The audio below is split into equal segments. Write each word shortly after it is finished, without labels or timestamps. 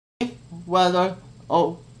weather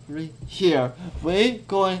over here. We're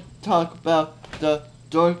going to talk about the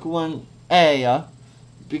DYRK1A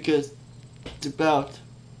because it's about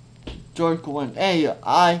DYRK1A.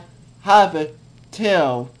 I have it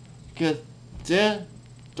too because this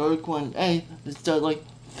DYRK1A is to like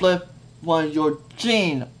flip one of your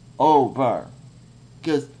gene over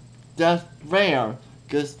because that's rare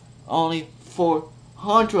because only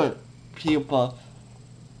 400 people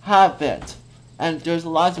have it, and there's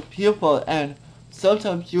lots of people, and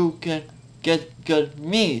sometimes you can get good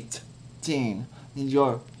meat gene in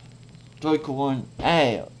your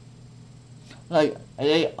DYRK1A. Like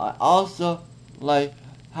I also like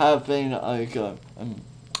having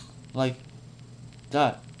like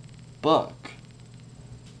that book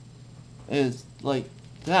is like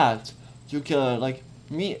that you can like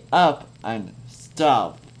meet up and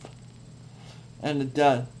stuff, and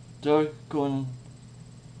that DYRK1A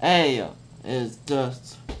is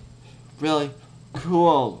just really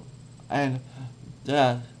cool, and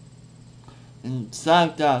that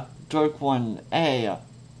inside that DYRK1A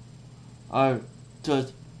are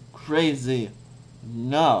just crazy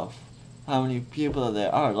enough how many people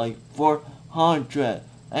there are, like 400,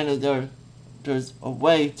 and there's a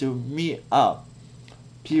way to meet up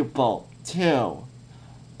people too.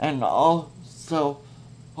 And also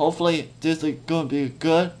hopefully this is gonna be a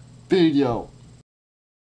good video.